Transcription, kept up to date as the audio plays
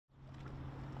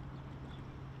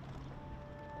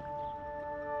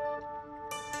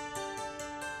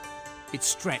It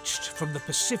stretched from the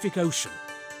Pacific Ocean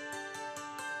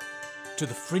to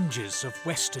the fringes of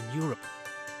Western Europe.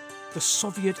 The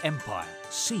Soviet Empire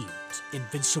seemed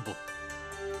invincible.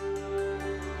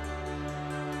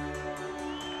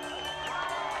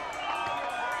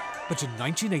 But in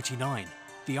 1989,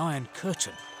 the Iron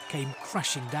Curtain came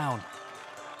crashing down,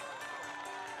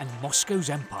 and Moscow's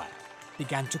empire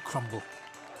began to crumble.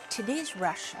 Today's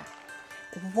Russia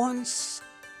wants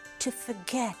to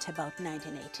forget about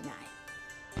 1989.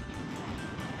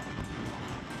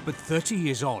 But 30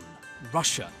 years on,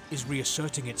 Russia is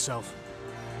reasserting itself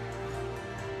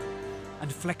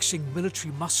and flexing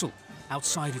military muscle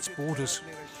outside its borders.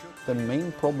 The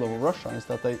main problem of Russia is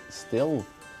that they still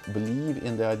believe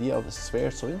in the idea of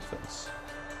spheres of influence.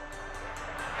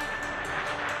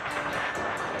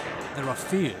 There are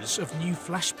fears of new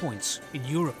flashpoints in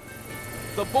Europe.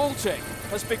 The Baltic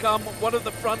has become one of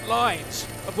the front lines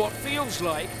of what feels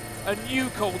like a new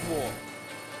Cold War.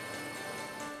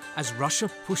 As Russia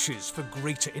pushes for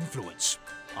greater influence,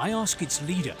 I ask its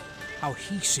leader how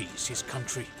he sees his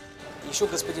country. Еще,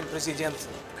 господин президент,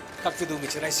 как вы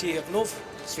думаете, Россия вновь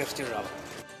сверхдержава?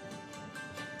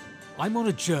 I'm on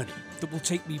a journey that will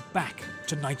take me back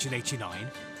to 1989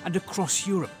 and across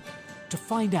Europe to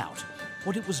find out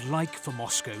what it was like for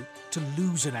Moscow to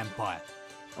lose an empire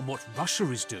and what Russia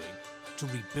is doing to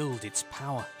rebuild its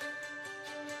power.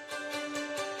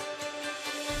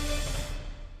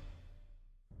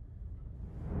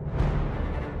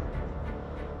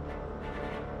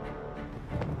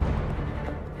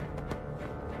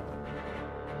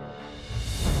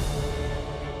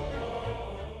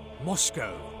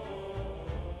 Moscow.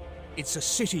 It's a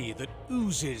city that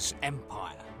oozes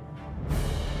empire.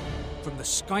 From the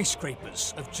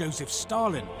skyscrapers of Joseph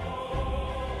Stalin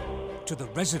to the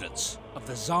residence of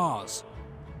the Tsars,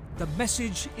 the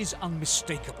message is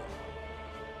unmistakable.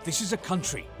 This is a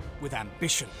country with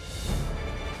ambition.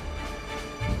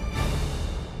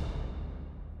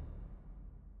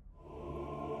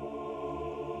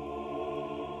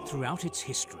 Throughout its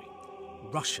history,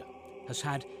 Russia has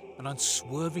had an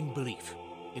unswerving belief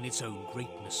in its own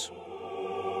greatness.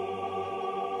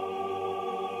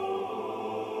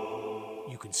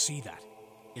 You can see that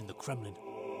in the Kremlin.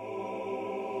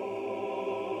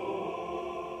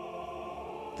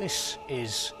 This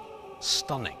is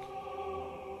stunning.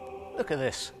 Look at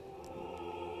this.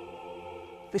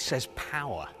 This says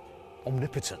power,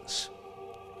 omnipotence.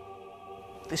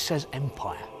 This says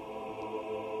empire.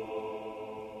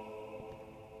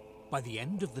 By the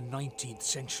end of the 19th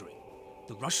century,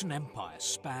 the Russian Empire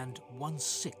spanned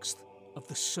 1/6 of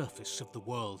the surface of the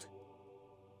world.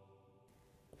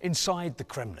 Inside the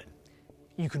Kremlin,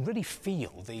 you can really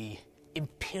feel the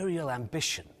imperial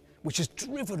ambition which has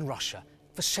driven Russia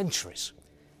for centuries.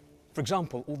 For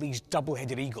example, all these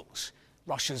double-headed eagles,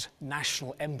 Russia's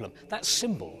national emblem, that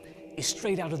symbol is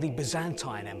straight out of the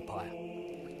Byzantine Empire.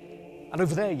 And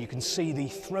over there you can see the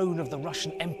throne of the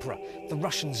Russian emperor, the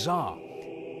Russian Tsar.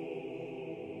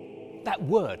 That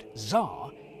word,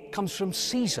 Tsar, comes from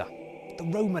Caesar, the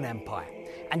Roman Empire.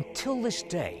 And till this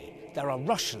day, there are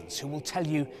Russians who will tell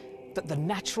you that the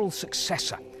natural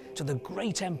successor to the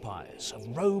great empires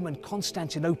of Rome and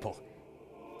Constantinople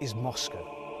is Moscow.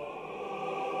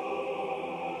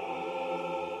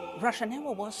 Russia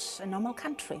never was a normal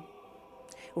country.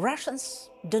 Russians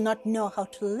do not know how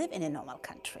to live in a normal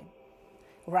country.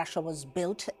 Russia was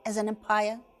built as an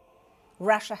empire.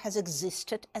 Russia has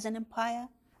existed as an empire.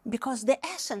 Because the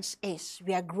essence is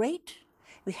we are great,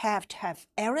 we have to have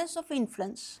areas of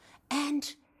influence,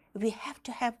 and we have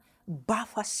to have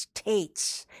buffer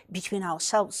states between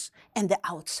ourselves and the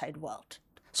outside world.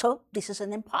 So this is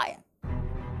an empire.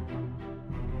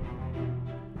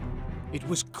 It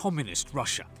was communist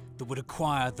Russia that would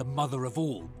acquire the mother of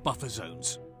all buffer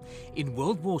zones. In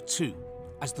World War II,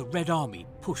 as the Red Army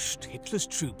pushed Hitler's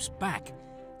troops back,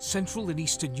 Central and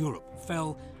Eastern Europe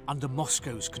fell under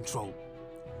Moscow's control.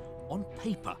 On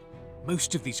paper,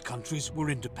 most of these countries were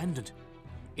independent.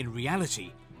 In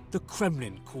reality, the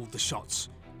Kremlin called the shots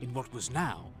in what was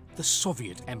now the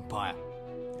Soviet Empire.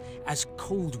 As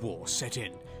Cold War set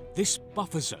in, this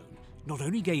buffer zone not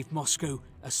only gave Moscow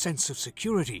a sense of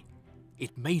security,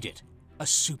 it made it a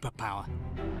superpower.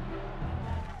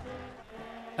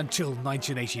 Until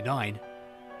 1989.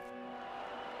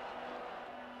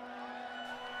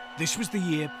 This was the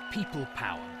year people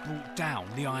power brought down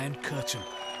the Iron Curtain.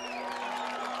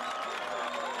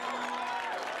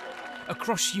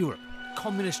 Across Europe,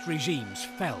 communist regimes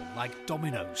fell like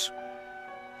dominoes.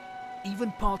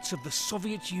 Even parts of the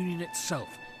Soviet Union itself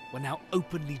were now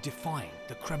openly defying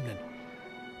the Kremlin.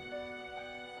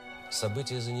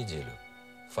 События за неделю.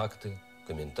 Факты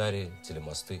комментарии,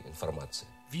 телемосты, информация.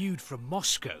 Viewed from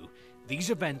Moscow, these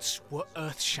events were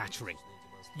earth-shattering.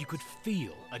 You could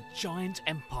feel a giant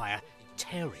empire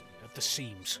tearing at the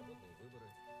seams.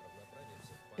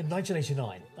 In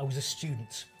 1989, I was a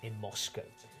student in Moscow.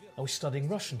 I was studying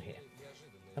Russian here.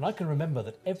 And I can remember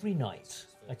that every night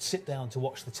I'd sit down to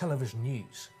watch the television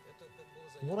news.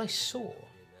 And what I saw,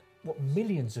 what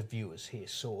millions of viewers here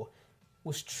saw,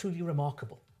 was truly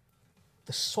remarkable.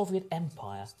 The Soviet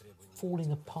Empire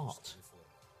falling apart,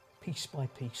 piece by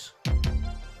piece.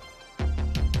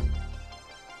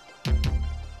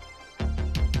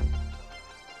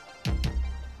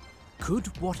 Could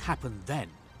what happened then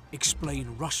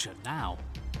explain Russia now?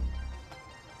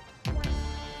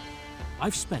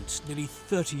 I've spent nearly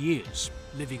 30 years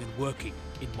living and working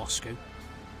in Moscow.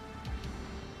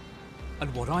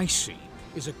 And what I see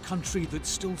is a country that's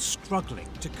still struggling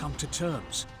to come to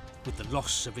terms with the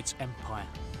loss of its empire.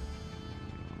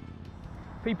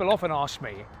 People often ask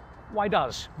me, why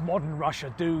does modern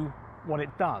Russia do what it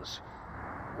does?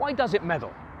 Why does it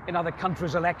meddle in other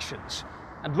countries' elections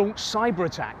and launch cyber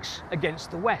attacks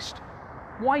against the West?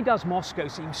 Why does Moscow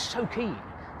seem so keen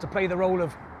to play the role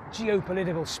of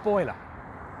geopolitical spoiler?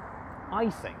 I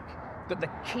think that the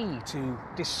key to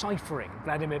deciphering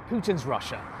Vladimir Putin's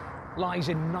Russia lies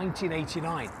in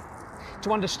 1989.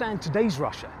 To understand today's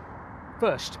Russia,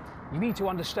 first, you need to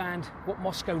understand what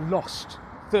Moscow lost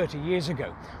 30 years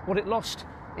ago, what it lost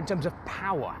in terms of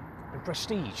power and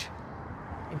prestige,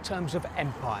 in terms of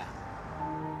empire.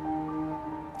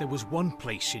 There was one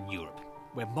place in Europe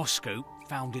where Moscow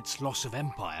found its loss of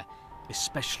empire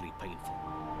especially painful.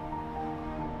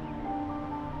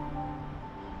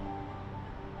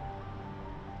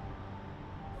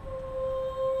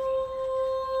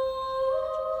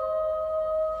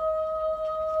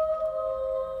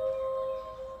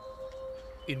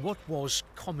 In what was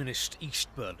communist East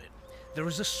Berlin, there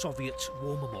is a Soviet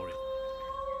war memorial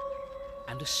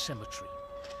and a cemetery.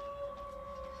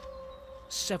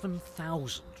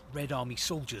 7,000 Red Army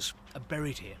soldiers are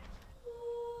buried here.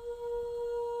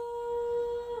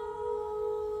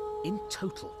 In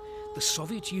total, the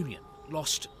Soviet Union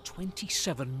lost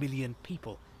 27 million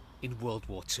people in World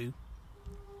War II.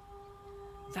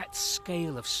 That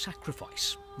scale of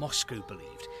sacrifice, Moscow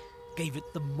believed, gave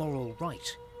it the moral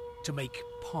right to make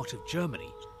part of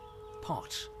Germany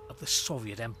part of the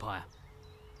Soviet Empire.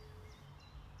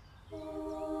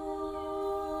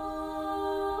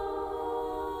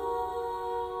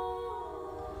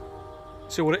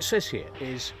 So what it says here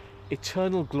is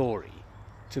eternal glory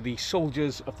to the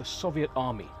soldiers of the Soviet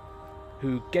Army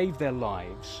who gave their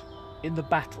lives in the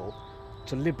battle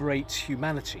to liberate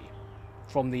humanity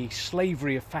from the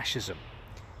slavery of fascism.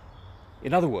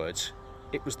 In other words,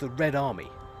 it was the Red Army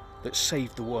that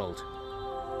saved the world.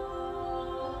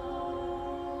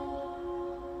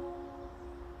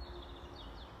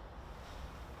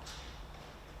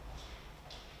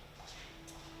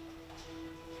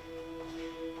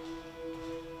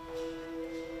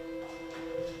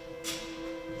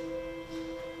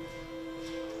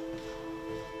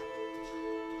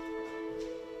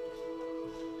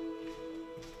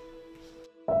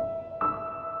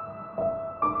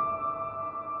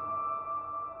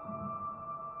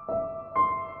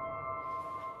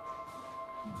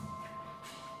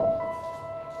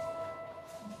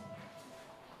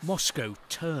 Moscow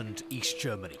turned East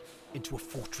Germany into a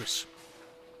fortress.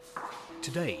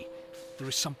 Today, there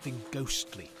is something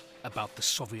ghostly about the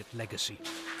Soviet legacy.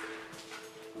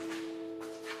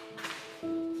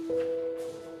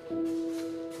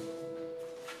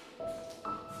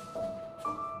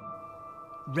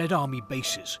 Red Army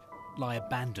bases lie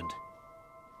abandoned,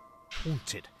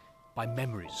 haunted by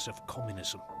memories of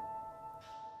communism.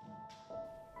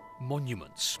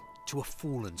 Monuments to a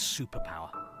fallen superpower.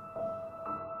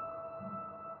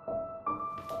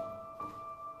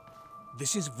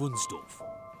 This is Wunsdorf,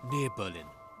 near Berlin.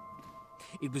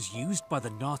 It was used by the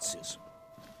Nazis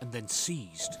and then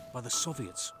seized by the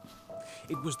Soviets.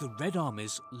 It was the Red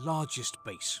Army's largest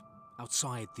base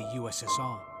outside the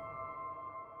USSR.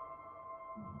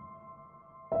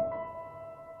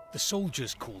 The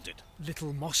soldiers called it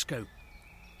Little Moscow.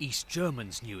 East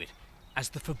Germans knew it as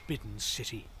the Forbidden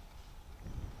City.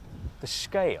 The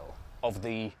scale of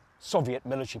the Soviet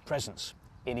military presence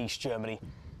in East Germany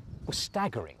was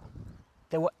staggering.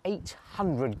 There were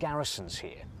 800 garrisons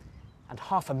here and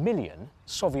 500,000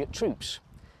 Soviet troops.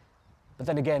 But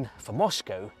then again, for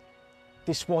Moscow,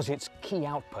 this was its key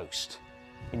outpost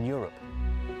in Europe.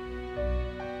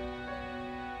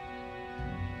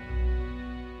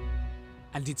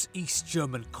 And its East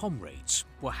German comrades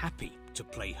were happy to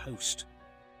play host.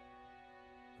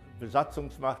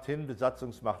 Besatzungsmacht hin,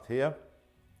 Besatzungsmacht her.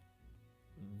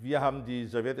 Wir haben die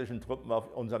sowjetischen Truppen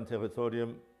auf unserem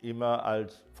Territorium immer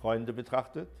als Freunde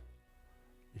betrachtet.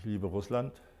 Ich liebe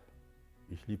Russland,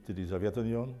 ich liebte die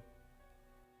Sowjetunion.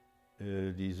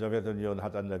 Die Sowjetunion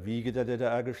hat an der Wiege der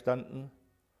DDR gestanden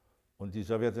und die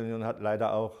Sowjetunion hat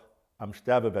leider auch am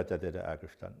Sterbebett der DDR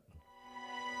gestanden.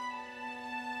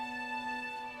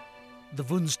 The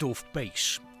Wunsdorf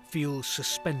base feels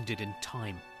suspended in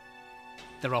time.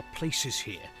 There are places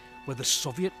here where the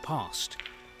Soviet past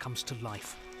comes to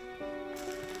life.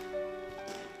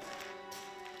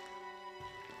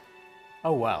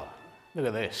 Oh wow, look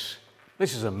at this.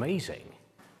 This is amazing.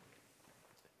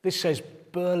 This says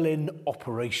Berlin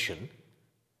Operation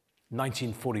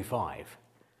 1945.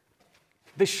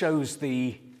 This shows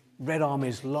the Red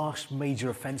Army's last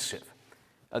major offensive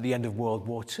at the end of World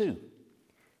War II.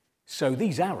 So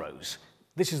these arrows,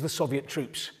 this is the Soviet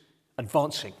troops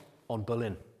advancing on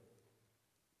Berlin.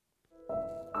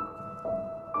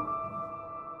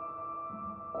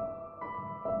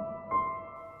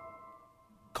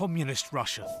 Communist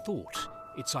Russia thought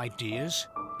its ideas,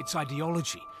 its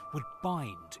ideology would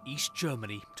bind East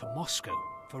Germany to Moscow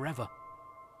forever.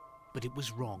 But it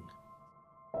was wrong.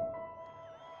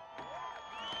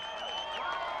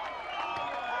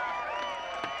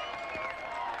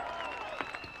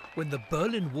 When the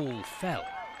Berlin Wall fell,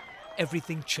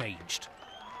 everything changed.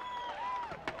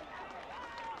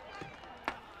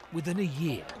 Within a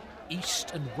year,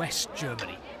 East and West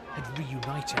Germany had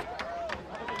reunited.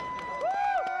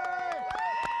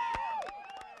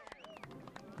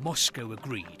 Moscow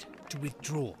agreed to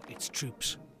withdraw its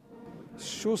troops. С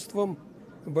чувством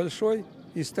большой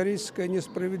исторической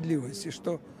несправедливости,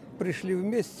 что пришли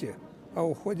вместе, а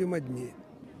уходим одни.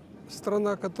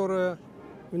 Страна, которая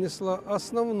внесла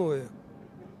основной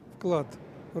вклад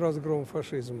в разгром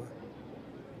фашизма,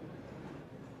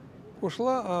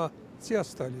 ушла, а те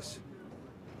остались.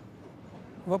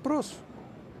 Вопрос?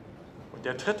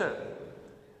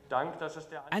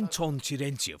 Anton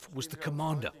Terentiev was the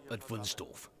commander at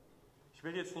Wunsdorf.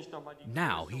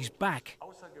 Now he's back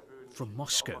from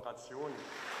Moscow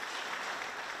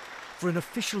for an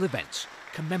official event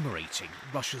commemorating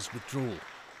Russia's withdrawal.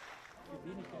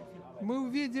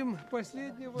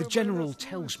 The general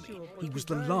tells me he was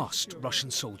the last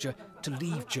Russian soldier to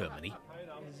leave Germany.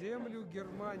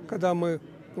 Когда мы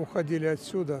уходили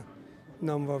отсюда,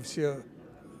 нам во все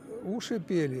уши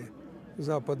пели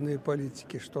западные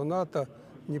политики, что НАТО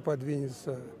не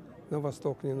подвинется на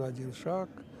восток ни на один шаг,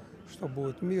 что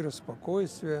будет мир и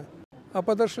спокойствие. А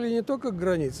подошли не только к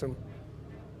границам,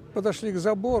 подошли к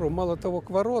забору, мало того, к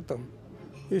воротам,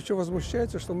 и еще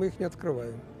возмущаются, что мы их не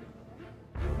открываем.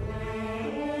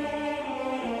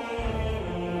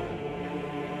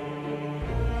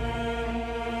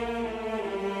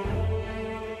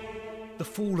 The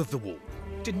fall of the wall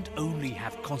didn't only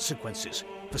have consequences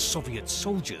for Soviet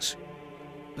soldiers,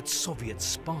 but Soviet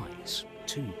spies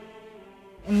too.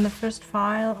 In the first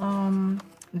file,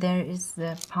 there is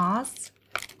the pass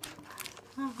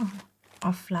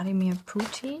of Vladimir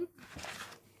Putin.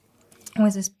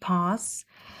 With his pass,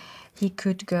 he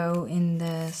could go in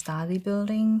the Stasi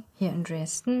building here in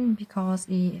Dresden because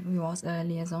he was a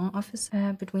liaison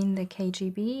officer between the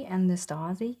KGB and the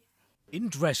Stasi. In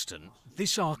Dresden,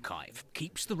 this archive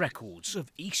keeps the records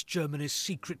of East Germany's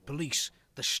secret police,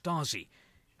 the Stasi,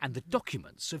 and the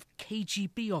documents of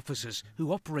KGB officers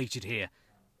who operated here,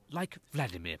 like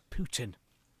Vladimir Putin.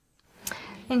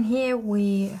 And here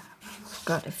we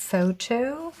got a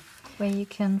photo where you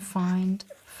can find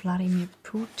Vladimir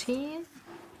Putin.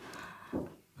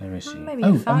 Where is he? Maybe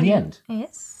oh, on the end?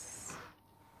 Yes.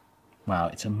 Wow,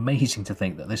 it's amazing to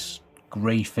think that this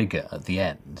grey figure at the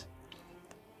end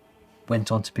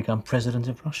went on to become president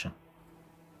of Russia.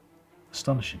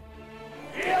 Astonishing.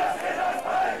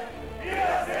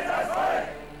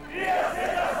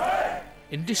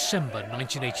 In December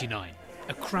 1989,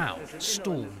 a crowd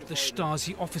stormed the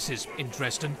Stasi offices in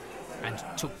Dresden and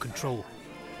took control.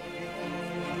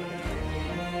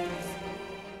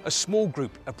 A small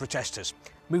group of protesters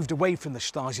moved away from the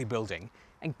Stasi building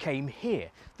and came here.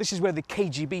 This is where the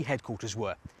KGB headquarters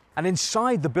were. And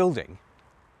inside the building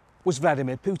was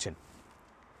Vladimir Putin.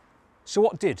 So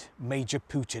what did Major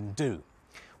Putin do?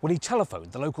 Well, he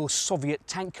telephoned the local Soviet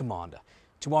tank commander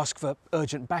to ask for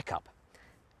urgent backup.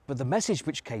 But the message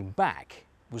which came back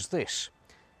was this: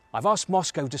 I've asked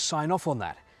Moscow to sign off on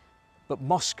that, but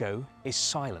Moscow is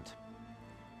silent.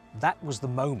 That was the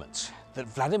moment that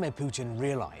Vladimir Putin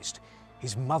realized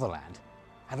his motherland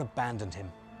had abandoned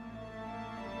him.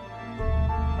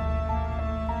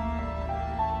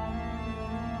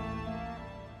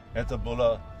 Это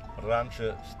была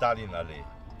раньше Сталин-аллея.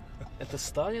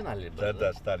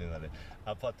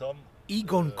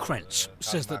 Egon Krenz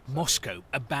says that Moscow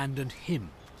abandoned him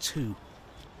too.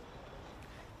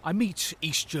 I meet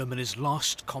East Germany's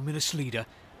last communist leader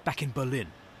back in Berlin.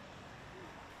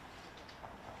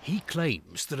 He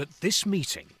claims that at this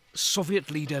meeting,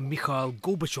 Soviet leader Mikhail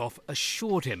Gorbachev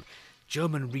assured him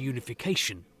German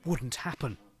reunification wouldn't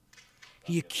happen.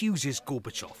 He accuses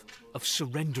Gorbachev of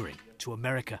surrendering to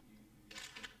America.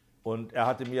 Und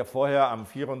hatte mir vorher am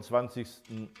 24.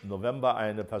 November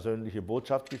eine persönliche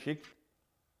Botschaft geschickt,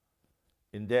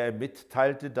 in der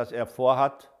mitteilte, dass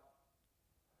vorhat,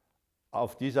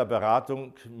 auf dieser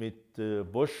Beratung mit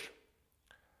Bush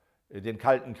den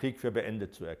Kalten Krieg für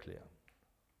beendet zu erklären.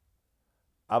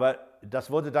 Aber das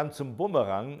wurde dann zum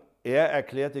Bumerang.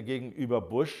 Erklärte gegenüber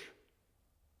Bush,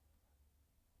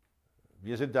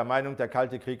 wir sind der Meinung, der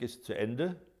Kalte Krieg ist zu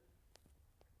Ende.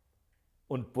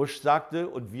 Und Bush sagte,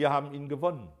 und wir haben ihn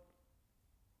gewonnen.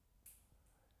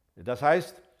 Das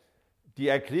heißt, die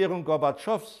Erklärung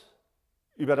Gorbatschows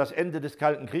über das Ende des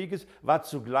Kalten Krieges war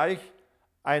zugleich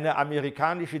eine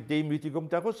amerikanische Demütigung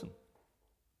der Russen,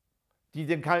 die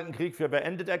den Kalten Krieg für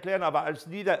beendet erklären, aber als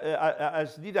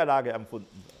Niederlage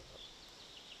empfunden wird.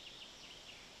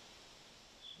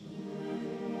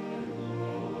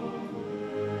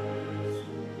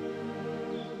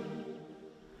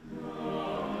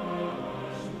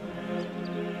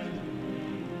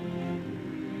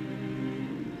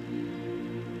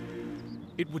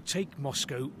 It would take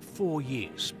Moscow 4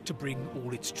 years to bring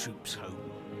all its troops home.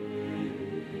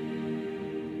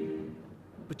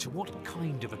 But to what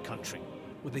kind of a country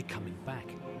were they coming back?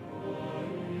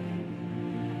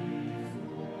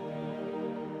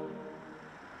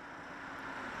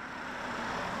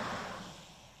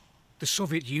 The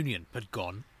Soviet Union had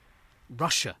gone.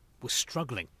 Russia was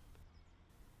struggling.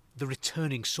 The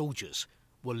returning soldiers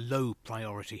were low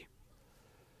priority.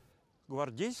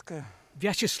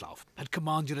 Vyacheslav had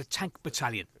commanded a tank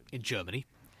battalion in Germany,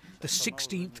 the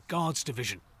 16th Guards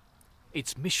Division.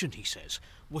 Its mission, he says,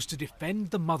 was to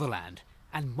defend the motherland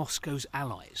and Moscow's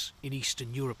allies in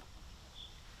Eastern Europe.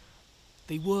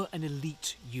 They were an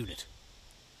elite unit,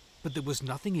 but there was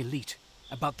nothing elite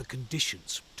about the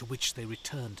conditions to which they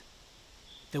returned.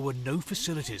 There were no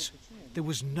facilities, there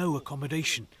was no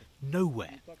accommodation,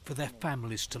 nowhere for their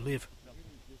families to live.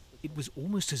 It was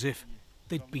almost as if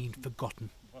they'd been forgotten.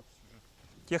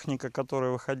 Техника,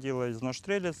 которая выходила из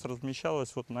Ноштрелец,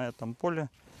 размещалась вот на этом поле.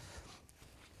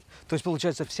 То есть,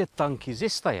 получается, все танки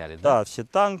здесь стояли, да? Да, все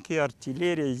танки,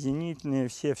 артиллерия, зенитные,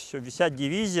 вся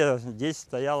дивизия здесь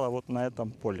стояла вот на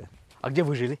этом поле. А где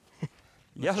вы жили?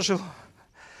 Я жил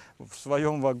в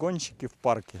своем вагончике в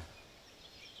парке.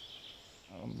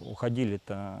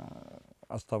 Уходили-то,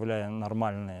 оставляя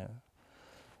нормальные,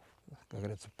 как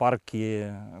говорится,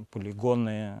 парки,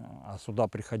 полигоны, а сюда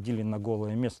приходили на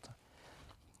голое место.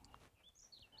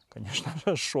 Конечно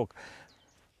же, шок.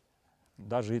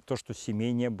 Даже и то, что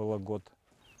семей не было год.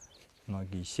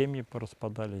 Многие семьи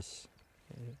пораспадались,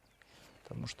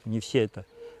 потому что не все это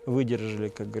выдержали,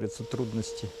 как говорится,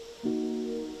 трудности.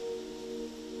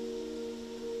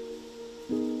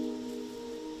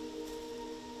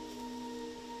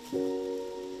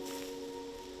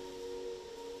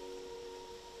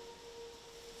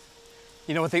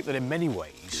 You know, I think that in many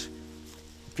ways,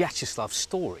 Vyacheslav's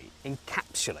story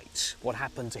encapsulates what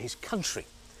happened to his country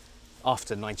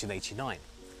after 1989.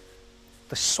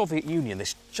 The Soviet Union,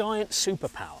 this giant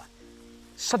superpower,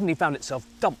 suddenly found itself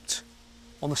dumped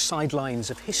on the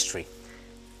sidelines of history.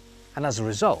 And as a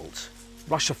result,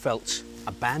 Russia felt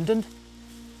abandoned,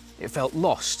 it felt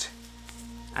lost,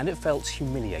 and it felt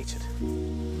humiliated.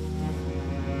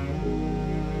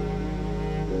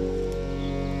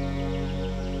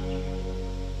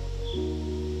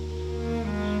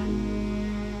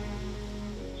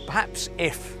 Perhaps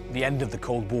if the end of the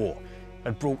Cold War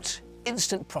had brought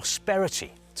instant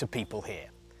prosperity to people here,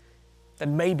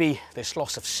 then maybe this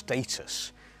loss of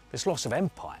status, this loss of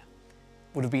empire,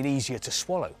 would have been easier to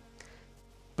swallow.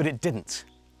 But it didn't.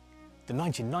 The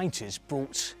 1990s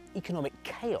brought economic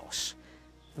chaos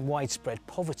and widespread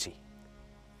poverty.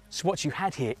 So what you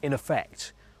had here, in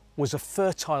effect, was a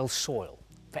fertile soil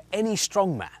for any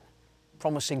strongman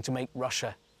promising to make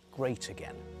Russia great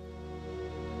again.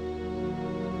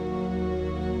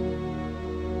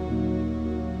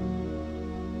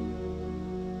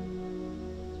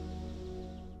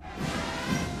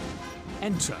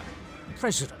 Enter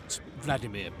President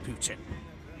Vladimir Putin.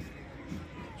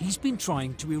 He's been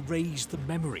trying to erase the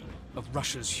memory of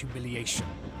Russia's humiliation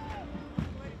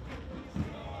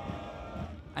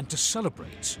and to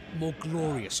celebrate more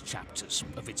glorious chapters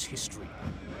of its history,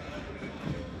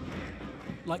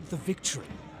 like the victory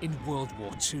in World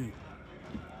War II.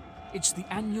 It's the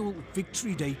annual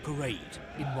Victory Day parade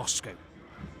in Moscow.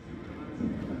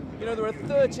 You know, there are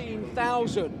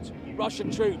 13,000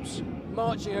 Russian troops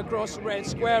marching across Red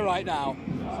Square right now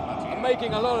and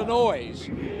making a lot of noise.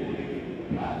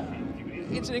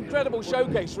 It's an incredible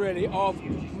showcase, really, of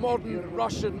modern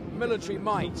Russian military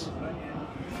might.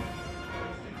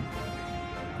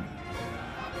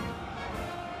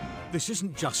 This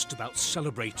isn't just about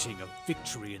celebrating a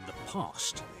victory in the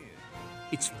past.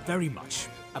 It's very much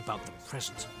about the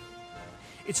present.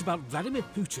 It's about Vladimir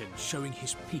Putin showing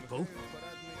his people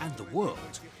and the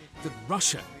world that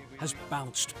Russia has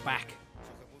bounced back.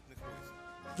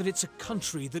 That it's a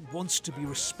country that wants to be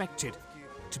respected,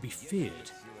 to be feared,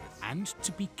 and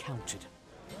to be counted.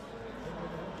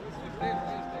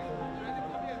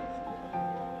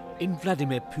 In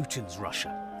Vladimir Putin's Russia,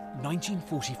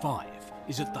 1945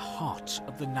 is at the heart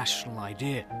of the national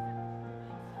idea.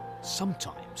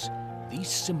 Sometimes these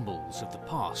symbols of the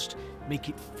past make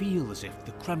it feel as if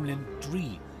the Kremlin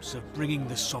dreams of bringing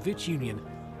the Soviet Union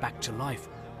back to life.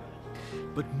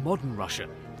 But modern Russia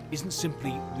isn't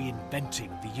simply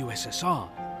reinventing the USSR.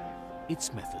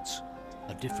 Its methods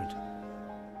are different.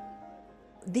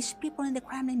 These people in the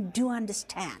Kremlin do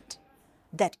understand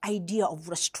that idea of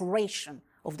restoration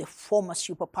of the former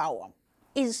superpower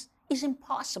is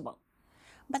impossible.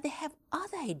 But they have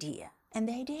other idea, and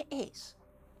the idea is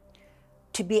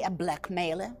to be a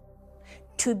blackmailer,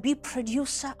 to be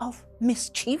producer of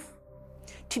mischief,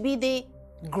 to be the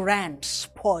grand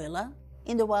spoiler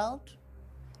in the world,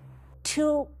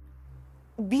 to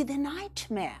be the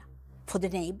nightmare for the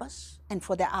neighbors and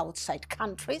for the outside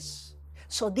countries.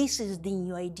 So this is the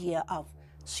new idea of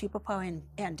superpower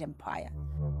and empire.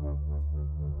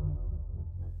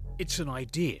 It's an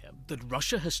idea that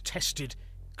Russia has tested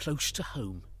close to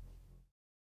home.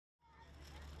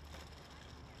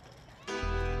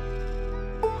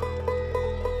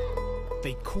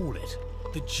 They call it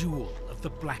the Jewel of the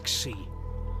Black Sea.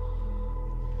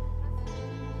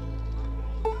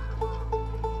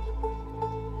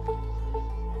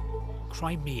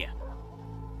 Crimea.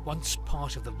 Once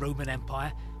part of the Roman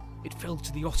Empire, it fell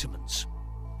to the Ottomans,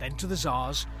 then to the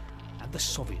Tsars and the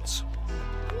Soviets.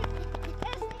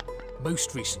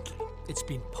 Most recently, it's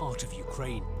been part of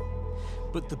Ukraine.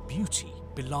 But the beauty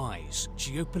belies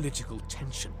geopolitical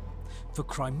tension, for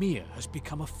Crimea has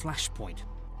become a flashpoint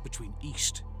between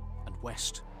East and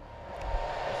West.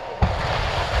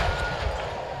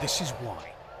 This is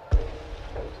why.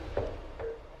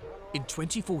 In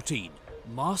 2014,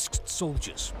 masked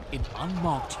soldiers in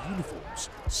unmarked uniforms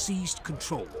seized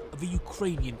control of the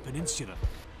Ukrainian peninsula,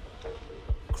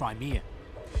 Crimea.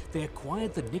 They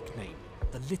acquired the nickname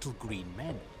the Little Green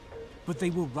Men, but they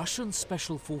were Russian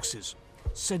special forces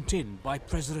sent in by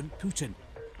President Putin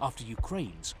after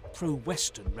Ukraine's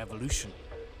pro-Western revolution.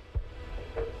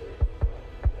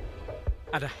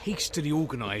 At a hastily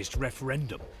organised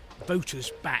referendum,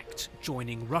 voters backed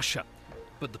joining Russia,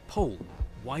 but the poll,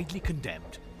 widely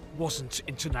condemned, wasn't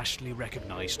internationally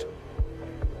recognised.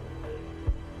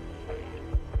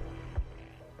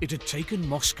 It had taken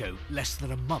Moscow less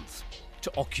than a month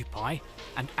to occupy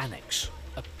and annex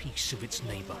a piece of its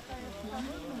neighbour.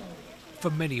 For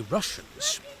many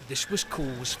Russians, this was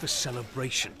cause for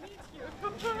celebration.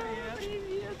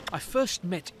 I first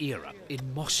met Ira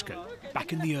in Moscow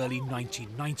back in the early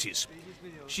 1990s.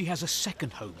 She has a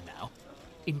second home now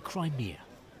in Crimea.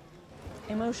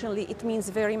 Emotionally, it means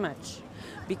very much,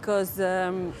 because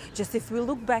just if we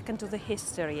look back into the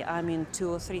history, 2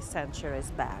 or 3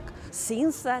 centuries back,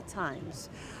 since that times,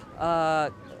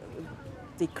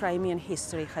 the Crimean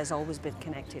history has always been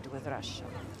connected with Russia.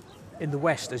 In the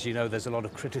West, as you know, there's a lot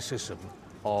of criticism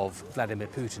of Vladimir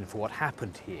Putin for what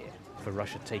happened here, for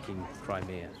Russia taking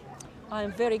Crimea.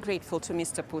 I'm very grateful to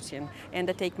Mr. Putin, and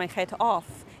I take my hat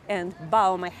off and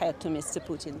bow my head to Mr.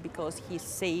 Putin, because he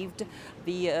saved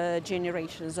the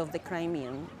generations of the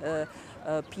Crimean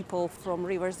people from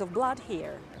rivers of blood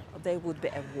here. There would be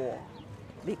a war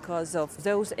because of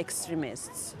those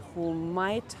extremists who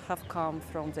might have come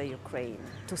from the Ukraine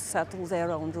to settle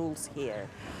their own rules here.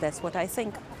 That's what I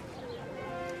think.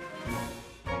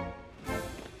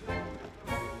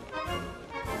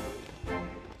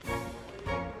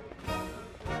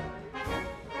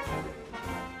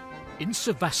 In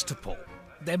Sevastopol,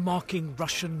 they're marking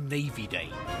Russian Navy Day.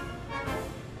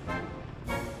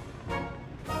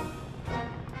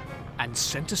 And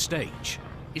centre stage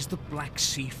is the Black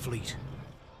Sea Fleet.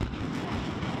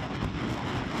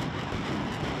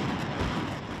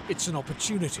 It's an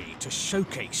opportunity to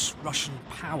showcase Russian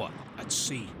power at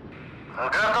sea.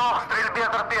 Готов к стрельбе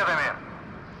торпедами.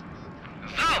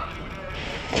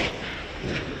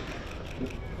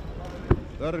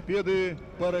 Торпеды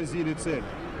поразили цель.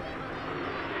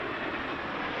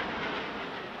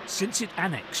 Since it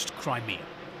annexed Crimea,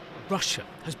 Russia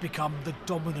has become the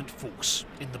dominant force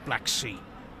in the Black Sea.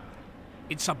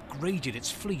 It's upgraded its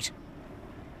fleet.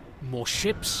 More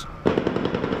ships,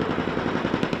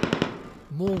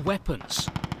 more weapons,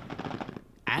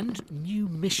 and new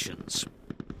missions.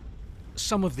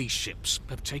 Some of these ships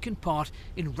have taken part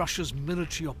in Russia's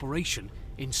military operation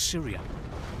in Syria.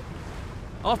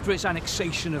 After its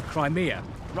annexation of Crimea,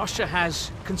 Russia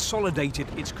has consolidated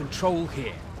its control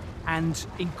here and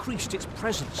increased its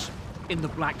presence in the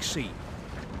Black Sea.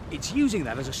 It's using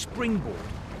that as a springboard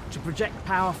to project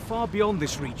power far beyond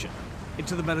this region,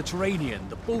 into the Mediterranean,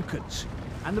 the Balkans,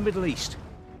 and the Middle East.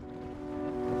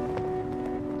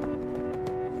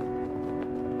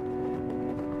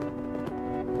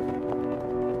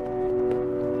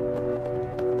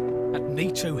 At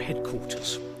NATO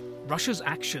headquarters, Russia's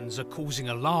actions are causing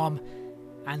alarm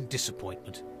and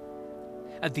disappointment.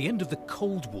 At the end of the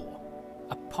Cold War,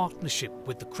 a partnership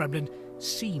with the Kremlin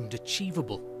seemed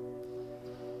achievable.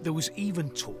 There was even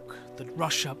talk that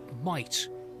Russia might,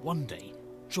 one day,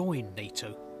 join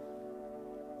NATO.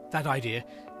 That idea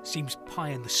seems pie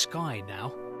in the sky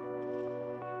now.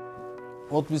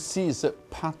 What we see is a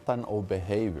pattern of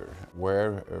behavior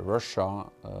where Russia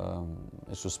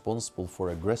is responsible for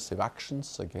aggressive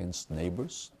actions against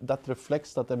neighbors. That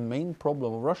reflects that the main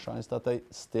problem of Russia is that they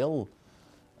still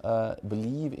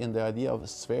believe in the idea of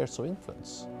spheres of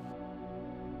influence.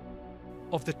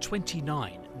 Of the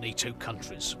 29 NATO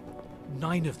countries,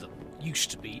 9 of them used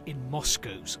to be in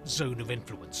Moscow's zone of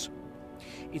influence.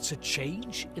 It's a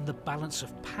change in the balance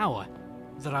of power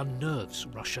that unnerves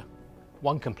Russia.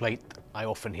 One complaint I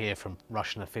often hear from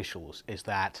Russian officials is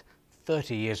that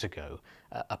 30 years ago,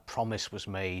 a promise was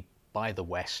made by the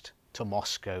West to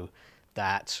Moscow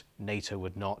that NATO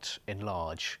would not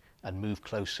enlarge and move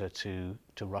closer to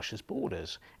Russia's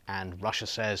borders. And Russia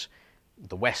says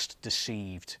the West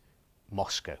deceived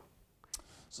Moscow.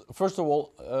 So first of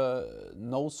all,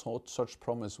 no such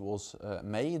promise was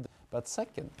made. But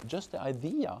second, just the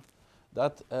idea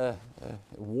that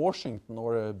Washington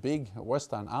or a big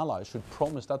Western ally should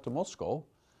promise that to Moscow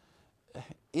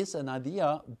is an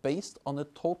idea based on a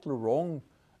totally wrong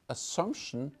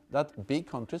assumption that big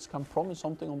countries can promise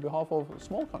something on behalf of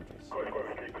small countries.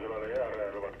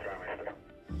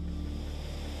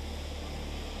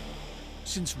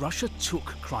 Since Russia took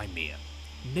Crimea,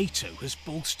 NATO has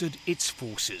bolstered its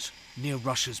forces near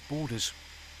Russia's borders.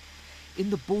 In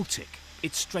the Baltic,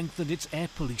 it strengthened its air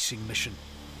policing mission.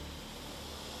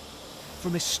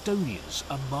 From Estonia's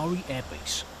Amari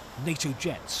airbase, NATO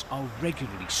jets are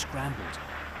regularly scrambled.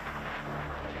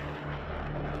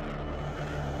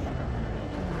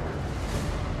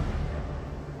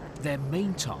 Their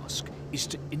main task is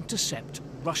to intercept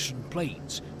Russian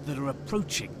planes that are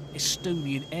approaching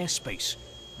Estonian airspace,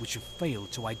 which have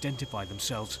failed to identify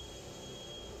themselves.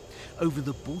 Over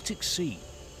the Baltic Sea,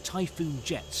 Typhoon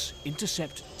jets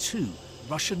intercept 2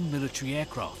 Russian military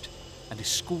aircraft and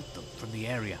escort them from the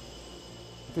area.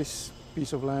 This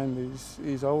piece of land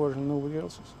is ours and nobody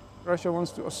else's. Russia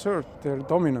wants to assert their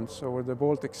dominance over the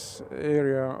Baltics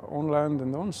area on land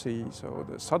and on sea. So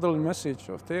the subtle message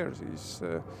of theirs is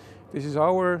this is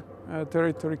our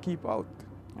territory, keep out.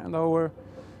 And our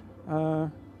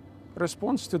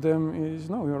response to them is,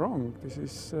 no, you're wrong. This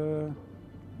is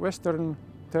Western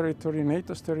territory,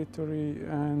 NATO's territory,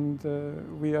 and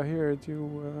we are here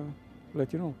to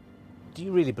let you know. Do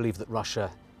you really believe that Russia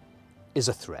is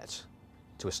a threat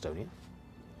to Estonia?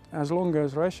 As long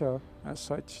as Russia, as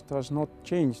such, does not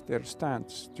change their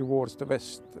stance towards the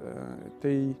West,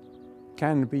 they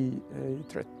can be a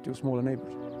threat to smaller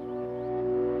neighbors.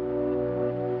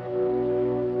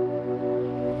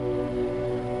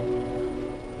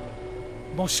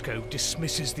 Moscow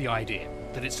dismisses the idea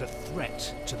that it's a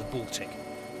threat to the Baltic.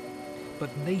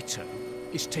 But NATO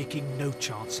is taking no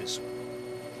chances.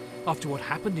 After what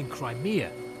happened in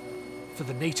Crimea, for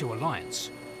the NATO alliance,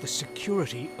 the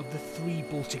security of the 3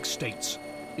 Baltic states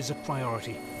is a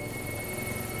priority.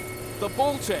 The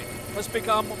Baltic has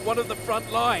become one of the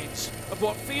front lines of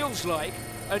what feels like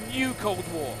a new Cold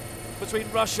War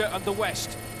between Russia and the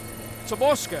West. To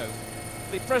Moscow,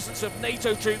 the presence of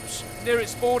NATO troops near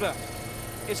its border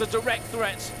is a direct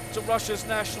threat to Russia's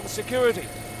national security.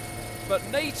 But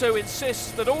NATO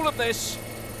insists that all of this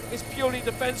is purely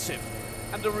defensive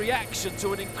and a reaction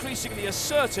to an increasingly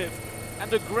assertive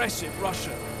and aggressive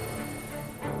Russia.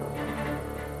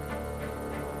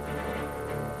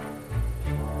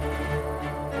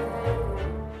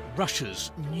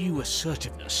 Russia's new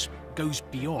assertiveness goes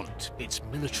beyond its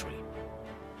military.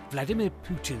 Vladimir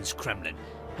Putin's Kremlin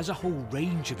has a whole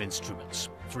range of instruments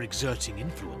for exerting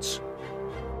influence.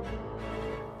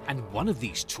 And one of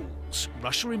these tools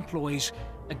Russia employs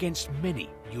against many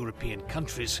European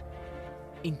countries,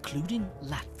 including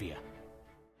Latvia.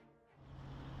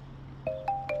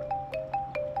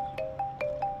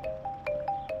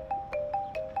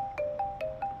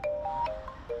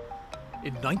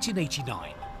 In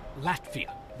 1989,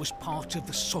 Latvia was part of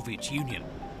the Soviet Union.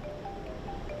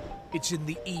 It's in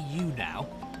the EU now,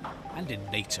 and in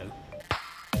NATO.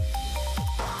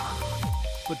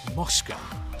 But Moscow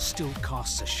still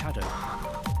casts a shadow.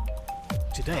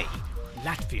 Today,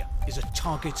 Latvia is a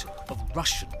target of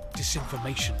Russian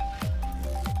disinformation.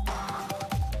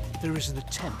 There is an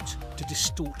attempt to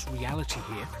distort reality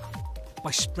here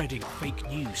by spreading fake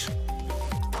news,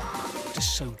 to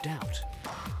sow doubt,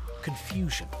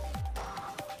 confusion.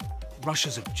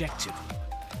 Russia's objective: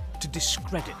 to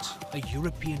discredit a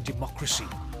European democracy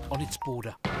on its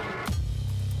border.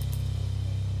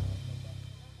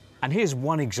 And here's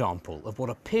one example of what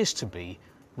appears to be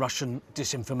Russian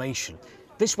disinformation.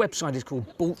 This website is called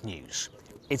Balt News.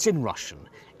 It's in Russian.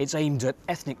 It's aimed at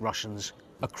ethnic Russians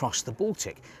across the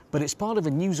Baltic, but it's part of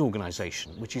a news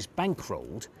organisation which is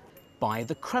bankrolled by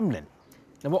the Kremlin.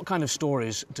 Now, what kind of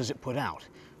stories does it put out?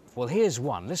 Well, here's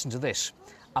one. Listen to this.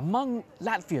 Among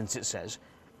Latvians, it says,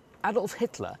 Adolf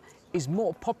Hitler is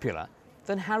more popular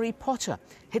than Harry Potter.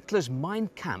 Hitler's Mein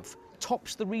Kampf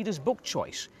tops the reader's book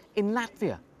choice in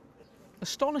Latvia.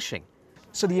 Astonishing.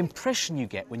 So the impression you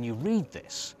get when you read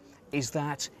this is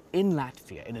that in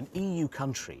Latvia, in an EU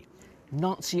country,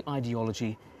 Nazi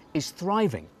ideology is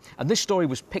thriving. And this story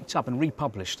was picked up and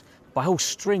republished by a whole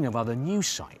string of other news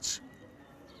sites.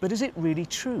 But is it really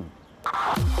true?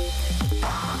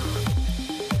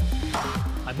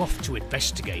 I'm off to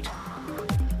investigate.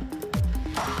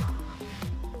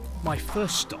 My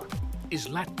first stop is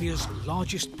Latvia's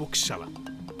largest bookseller.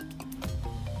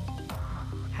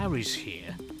 Harry's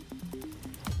here,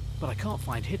 but I can't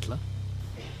find Hitler.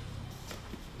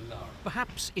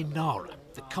 Perhaps Inara,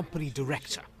 the company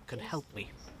director, can help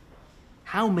me.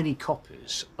 How many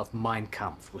copies of Mein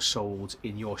Kampf were sold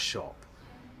in your shop,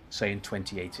 say in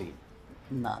 2018?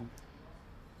 None.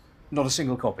 Not a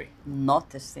single copy?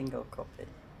 Not a single copy.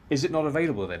 Is it not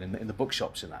available then in the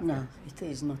bookshops in Latvia? No, it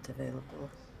is not available.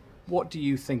 What do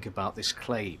you think about this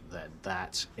claim then,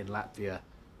 that in Latvia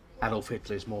Adolf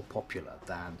Hitler is more popular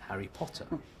than Harry Potter?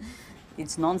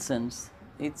 It's nonsense.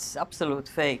 It's absolute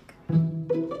fake.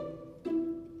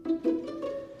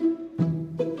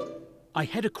 I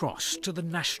head across to the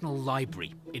National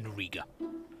Library in Riga.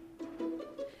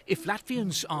 If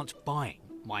Latvians aren't buying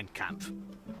Mein Kampf,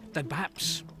 then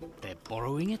perhaps they're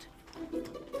borrowing it?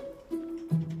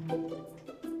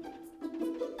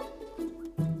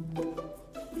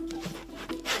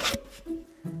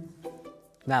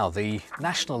 Now, the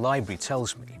National Library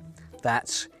tells me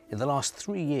that in the last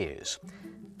 3 years,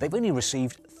 they've only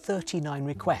received 39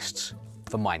 requests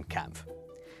for Mein Kampf.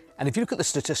 And if you look at the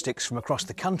statistics from across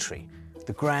the country,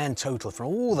 the grand total for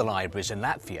all the libraries in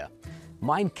Latvia,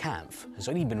 Mein Kampf has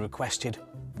only been requested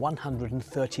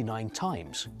 139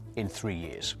 times in 3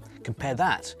 years. Compare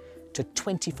that to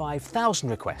 25,000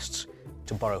 requests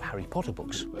to borrow Harry Potter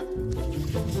books.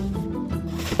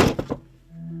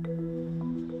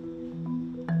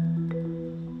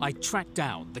 I track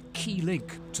down the key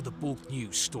link to the Balt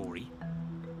News story.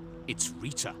 It's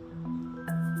Rita.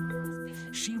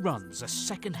 She runs a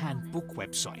second-hand book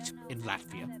website in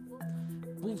Latvia.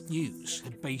 Balt News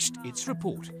had based its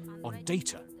report on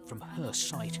data from her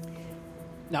site.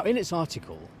 Now, in its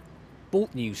article,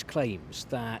 Balt News claims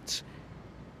that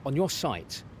on your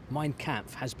site, Mein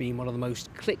Kampf has been one of the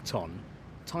most clicked-on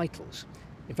titles.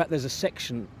 In fact, there's a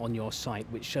section on your site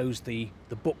which shows the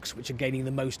books which are gaining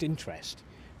the most interest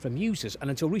from users, and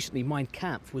until recently, Mein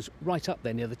Kampf was right up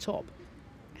there near the top.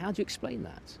 How do you explain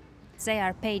that? They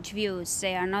are page views,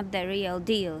 they are not the real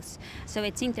deals. So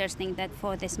it's interesting that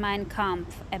for this Mein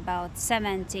Kampf, about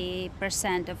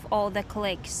 70% of all the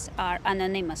clicks are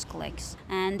anonymous clicks.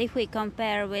 And if we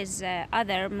compare with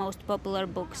other most popular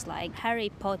books like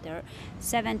Harry Potter,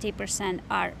 70%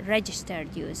 are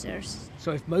registered users.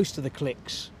 So if most of the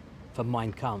clicks for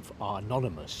Mein Kampf are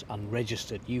anonymous,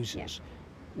 unregistered users,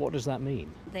 what does that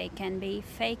mean? They can be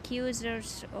fake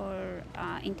users or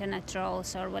internet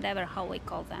trolls or whatever, how we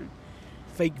call them.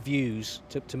 Fake views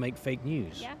to make fake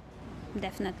news? Yeah,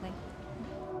 definitely.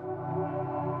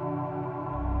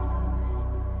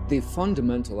 The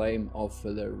fundamental aim of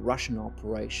the Russian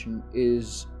operation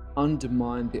is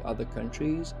undermine the other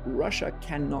countries. Russia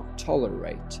cannot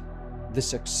tolerate the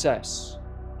success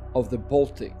of the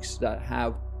Baltics that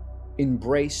have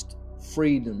embraced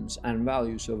freedoms and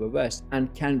values of the West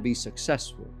and can be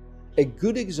successful. A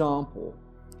good example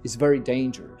is very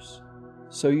dangerous,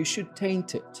 so you should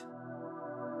taint it.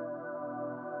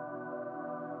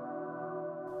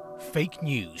 Fake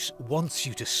news wants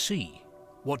you to see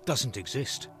what doesn't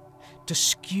exist, to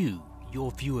skew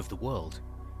your view of the world.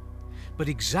 But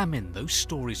examine those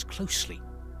stories closely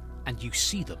and you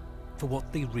see them for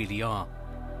what they really are.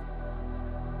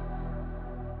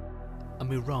 A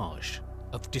mirage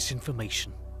of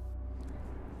disinformation.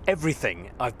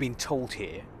 Everything I've been told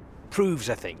here proves,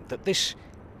 I think, that this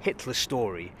Hitler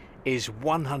story is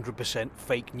 100%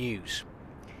 fake news.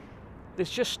 There's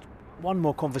just one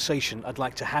more conversation I'd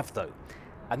like to have, though,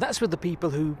 and that's with the people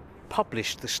who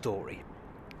published the story,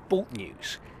 Bolt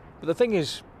News. But the thing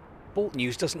is, Bolt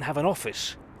News doesn't have an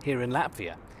office here in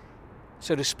Latvia,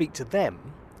 so to speak to them,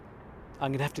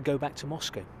 I'm going to have to go back to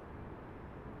Moscow.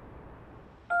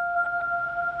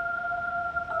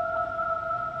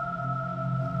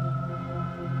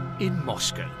 In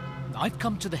Moscow, I've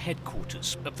come to the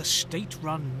headquarters of the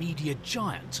state-run media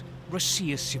giant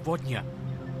Россия Сегодня.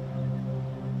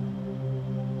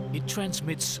 It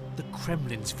transmits the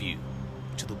Kremlin's view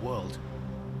to the world.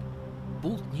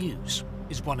 Bolt News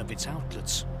is one of its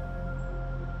outlets.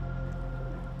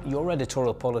 Your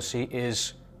editorial policy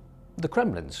is the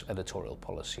Kremlin's editorial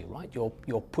policy, right?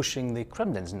 You're pushing the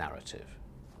Kremlin's narrative.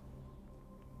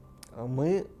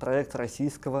 Мы проект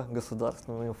российского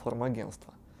государственного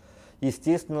информагентства.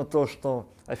 Естественно, то, что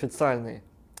официальный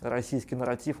российский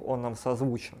нарратив, он нам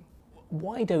созвучен.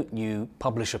 Why don't you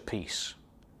publish a piece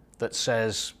that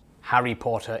says Harry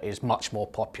Potter is much more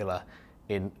popular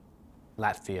in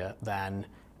Latvia than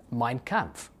Mein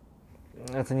Kampf?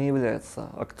 Это не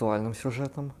является актуальным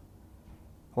сюжетом.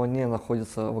 Он не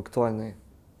находится в актуальной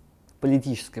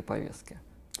политической повестке.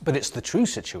 But it's the true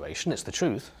situation, it's the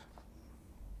truth.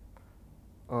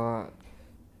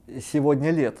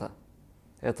 Сегодня лето.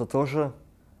 Это тоже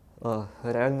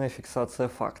реальная фиксация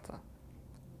факта.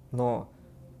 Но,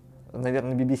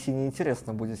 наверное, BBC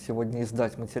неинтересно будет сегодня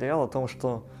издать материал о том,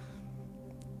 что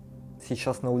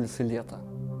сейчас на улице лето.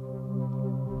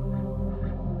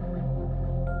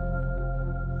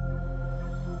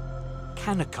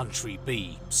 Can a country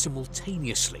be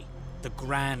simultaneously the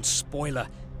grand spoiler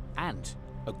and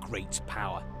a great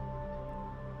power?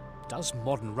 Does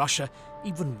modern Russia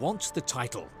even want the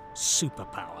title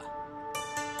superpower?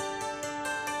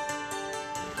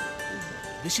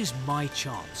 This is my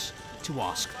chance to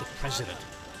ask the president.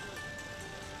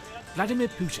 Vladimir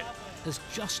Putin has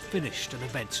just finished an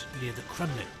event near the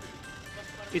Kremlin.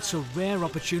 It's a rare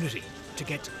opportunity to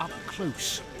get up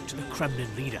close to the Kremlin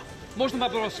leader. Можно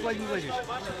вопрос, Владимир Владимирович?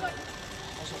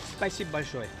 Спасибо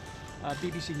большое.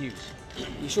 BBC News.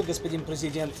 Еще, господин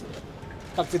президент,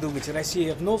 как вы думаете,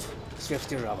 Россия вновь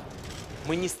сверхдержава?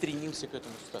 Мы не стремимся к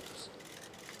этому статусу.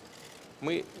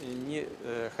 Мы не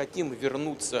хотим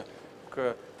вернуться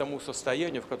к тому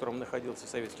состоянию, в котором находился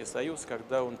Советский Союз,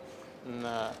 когда он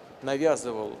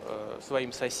навязывал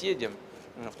своим соседям,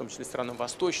 в том числе странам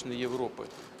Восточной Европы,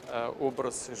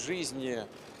 образ жизни,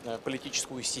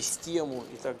 политическую систему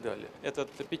и так далее. Этот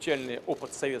печальный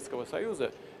опыт Советского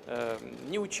Союза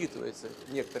не учитывается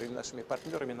некоторыми нашими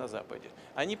партнерами на Западе.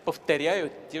 Они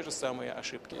повторяют те же самые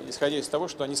ошибки, исходя из того,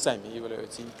 что они сами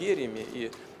являются империями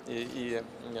и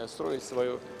строят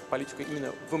свою политику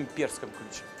именно в имперском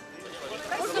ключе.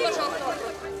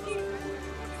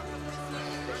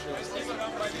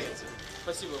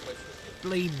 Спасибо большое.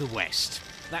 Blame the West.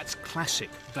 That's classic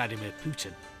Vladimir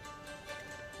Putin.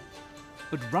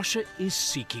 But Russia is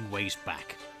seeking ways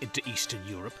back into Eastern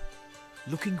Europe,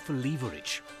 looking for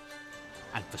leverage.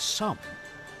 And for some,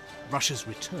 Russia's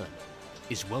return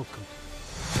is welcome.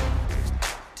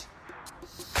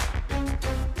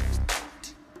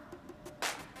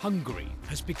 Hungary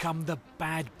has become the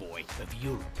bad boy of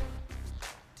Europe.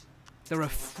 There are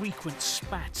frequent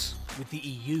spats with the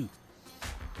EU.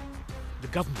 The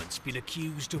government's been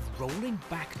accused of rolling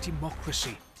back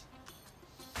democracy.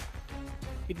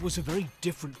 It was a very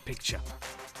different picture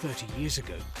 30 years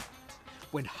ago,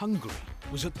 when Hungary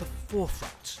was at the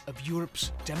forefront of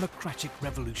Europe's democratic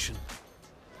revolution.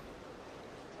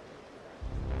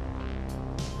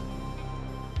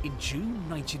 In June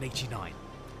 1989,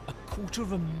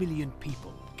 250,000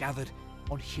 people gathered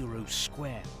on Heroes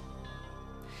Square.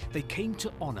 They came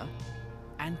to honour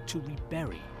and to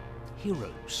rebury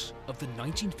heroes of the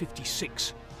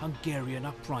 1956 Hungarian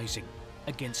uprising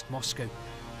against Moscow.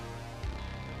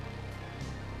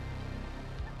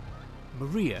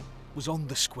 Maria was on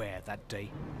the square that day.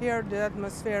 Here the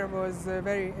atmosphere was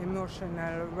very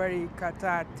emotional, very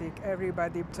cathartic.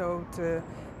 Everybody thought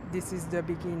this is the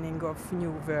beginning of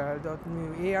new world, of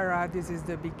new era. This is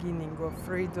the beginning of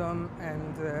freedom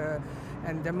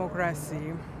and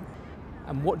democracy.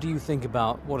 And what do you think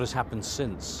about what has happened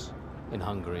since in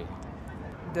Hungary?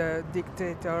 The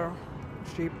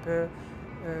dictatorship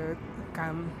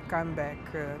come back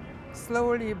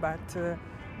slowly, but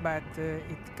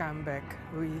it come back.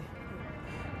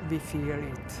 We feel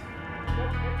it.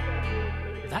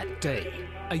 That day,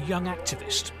 a young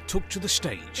activist took to the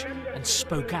stage and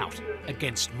spoke out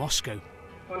against Moscow.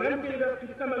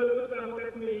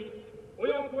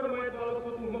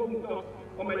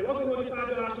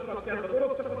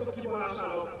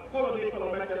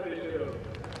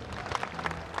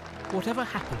 Whatever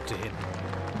happened to him?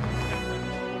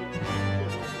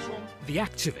 The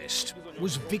activist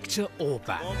was Viktor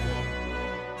Orban.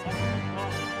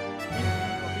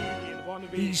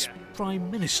 He's Prime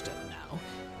Minister now,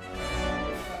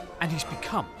 and he's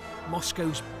become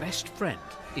Moscow's best friend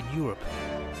in Europe.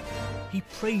 He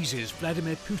praises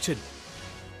Vladimir Putin.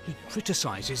 He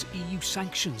criticises EU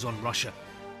sanctions on Russia.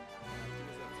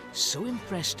 So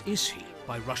impressed is he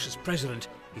by Russia's president,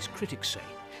 his critics say,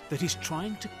 that he's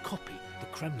trying to copy the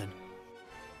Kremlin.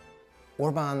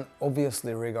 Orban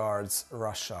obviously regards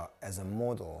Russia as a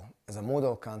model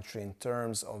country in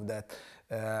terms of that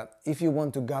if you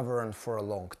want to govern for a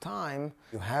long time,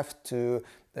 you have to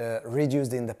reduce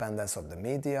the independence of the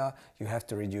media, you have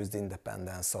to reduce the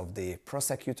independence of the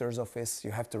prosecutor's office,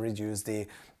 you have to reduce the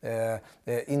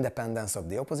independence of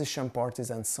the opposition parties,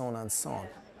 and so on and so on.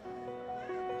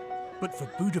 But for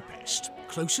Budapest,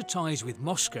 closer ties with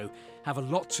Moscow have a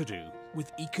lot to do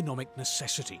with economic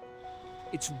necessity.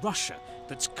 It's Russia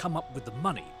that's come up with the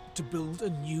money to build a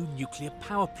new nuclear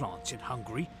power plant in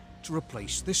Hungary to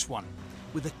replace this one,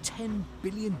 with a $10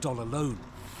 billion loan.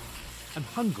 And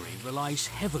Hungary relies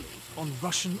heavily on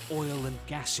Russian oil and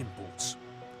gas imports.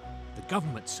 The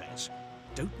government says,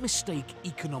 don't mistake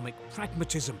economic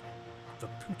pragmatism for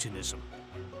Putinism.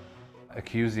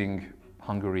 Accusing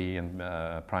Hungary and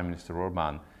Prime Minister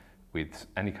Orban with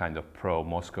any kind of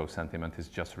pro-Moscow sentiment is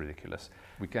just ridiculous.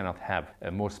 We cannot have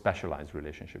a more specialized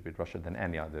relationship with Russia than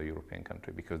any other European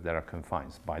country because there are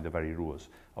confines by the very rules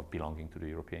of belonging to the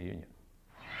European Union.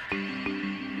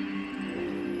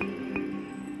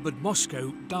 But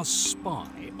Moscow does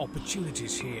spy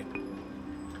opportunities here.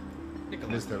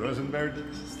 Mr. Rosenberg,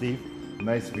 Steve,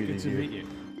 nice meeting you. Good to meet you.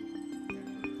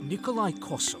 Nikolai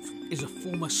Kosov is a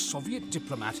former Soviet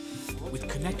diplomat with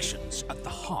connections at the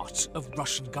heart of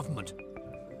Russian government.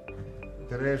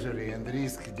 Treasury and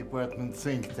Risk Department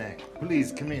think tank.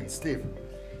 Please come in, Steve.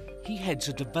 He heads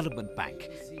a development bank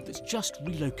that's just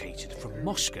relocated from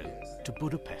Moscow to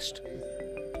Budapest.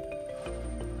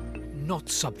 Not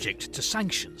subject to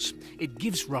sanctions, it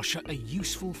gives Russia a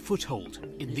useful foothold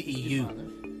in the EU.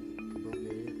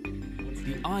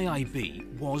 The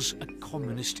IIB was a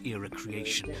communist-era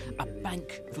creation, a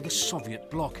bank for the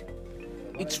Soviet bloc.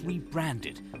 It's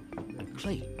rebranded and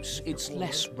claims it's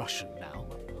less Russian now.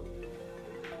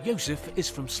 Josef is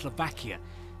from Slovakia,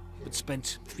 but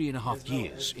spent 3.5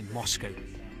 years in Moscow.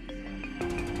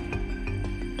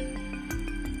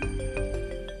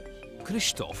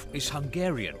 Krzysztof is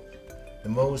Hungarian. The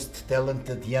most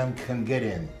talented young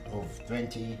Hungarian of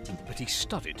 2018. But he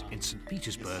studied in St.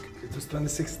 Petersburg. It was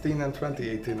 2016 and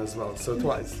 2018 as well, so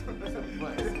twice.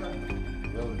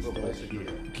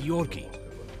 Georgi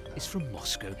is from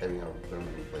Moscow.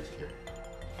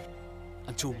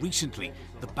 Until recently,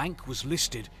 the bank was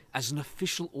listed as an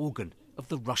official organ of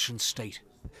the Russian state.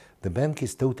 The bank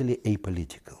is totally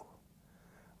apolitical.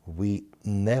 We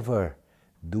never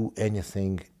do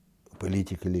anything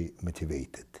politically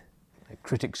motivated.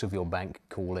 Critics of your bank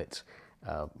call it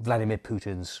Vladimir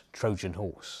Putin's Trojan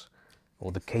horse,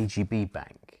 or the KGB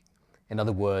bank. In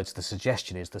other words, the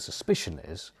suggestion is, the suspicion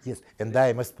is... Yes, and I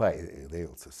am a spy, they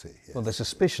also say. Yes. Well, the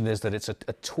suspicion is that it's a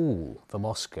tool for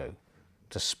Moscow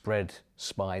to spread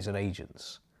spies and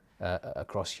agents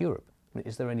across Europe. I mean,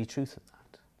 is there any truth in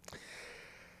that?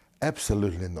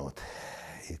 Absolutely not.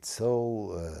 It's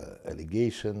all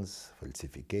allegations,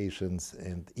 falsifications,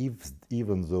 and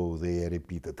even though they are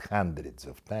repeated hundreds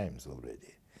of times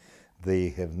already, they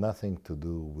have nothing to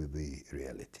do with the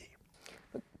reality.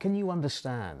 But can you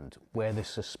understand where this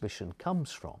suspicion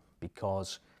comes from?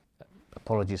 Because,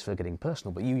 apologies for getting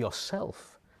personal, but you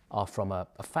yourself are from a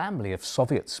family of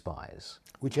Soviet spies.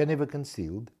 Which I never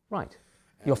concealed. Right.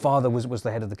 Your father was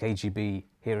the head of the KGB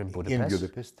here in Budapest? In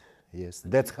Budapest, yes.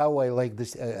 That's how I like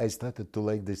this. I started to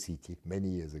like the city many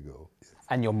years ago.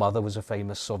 And your mother was a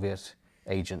famous Soviet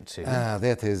agent too?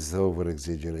 That is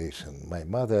over-exaggeration. My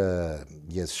mother,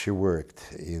 yes, she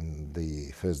worked in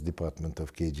the first department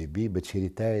of KGB, but she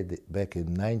retired back in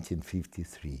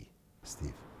 1953,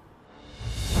 Steve.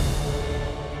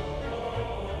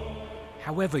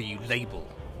 However you label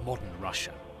modern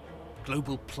Russia,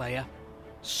 global player,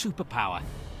 superpower,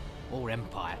 or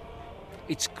empire,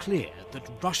 it's clear that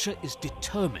Russia is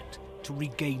determined to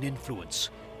regain influence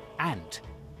and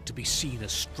to be seen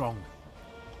as strong,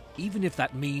 even if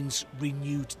that means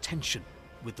renewed tension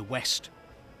with the West.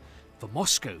 For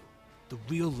Moscow, the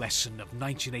real lesson of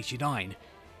 1989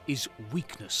 is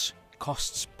weakness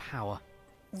costs power.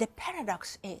 The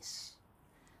paradox is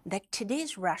that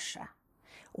today's Russia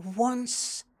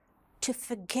wants to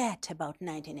forget about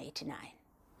 1989.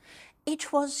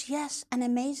 It was, yes, an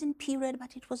amazing period,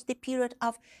 but it was the period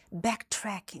of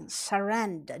backtracking,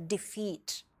 surrender,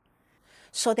 defeat.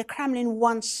 So the Kremlin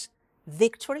wants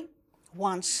victory,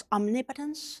 wants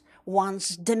omnipotence,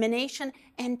 wants domination,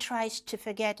 and tries to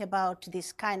forget about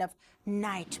this kind of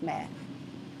nightmare.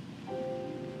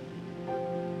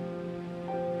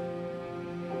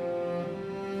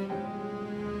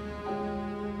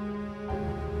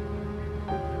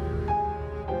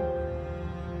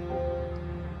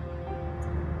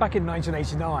 Back in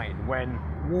 1989, when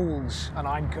walls and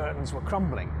iron curtains were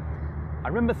crumbling, I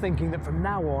remember thinking that from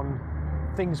now on,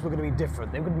 things were going to be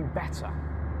different. They were going to be better.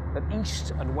 That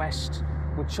East and West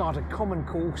would chart a common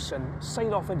course and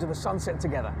sail off into the sunset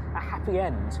together, a happy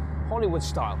end, Hollywood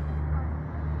style.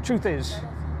 Truth is,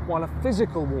 while a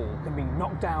physical wall can be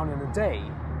knocked down in a day,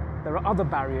 there are other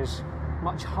barriers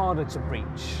much harder to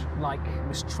breach, like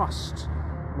mistrust,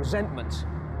 resentment,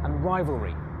 and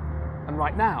rivalry. And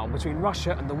right now, between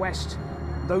Russia and the West,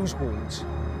 those walls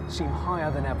seem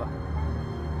higher than ever.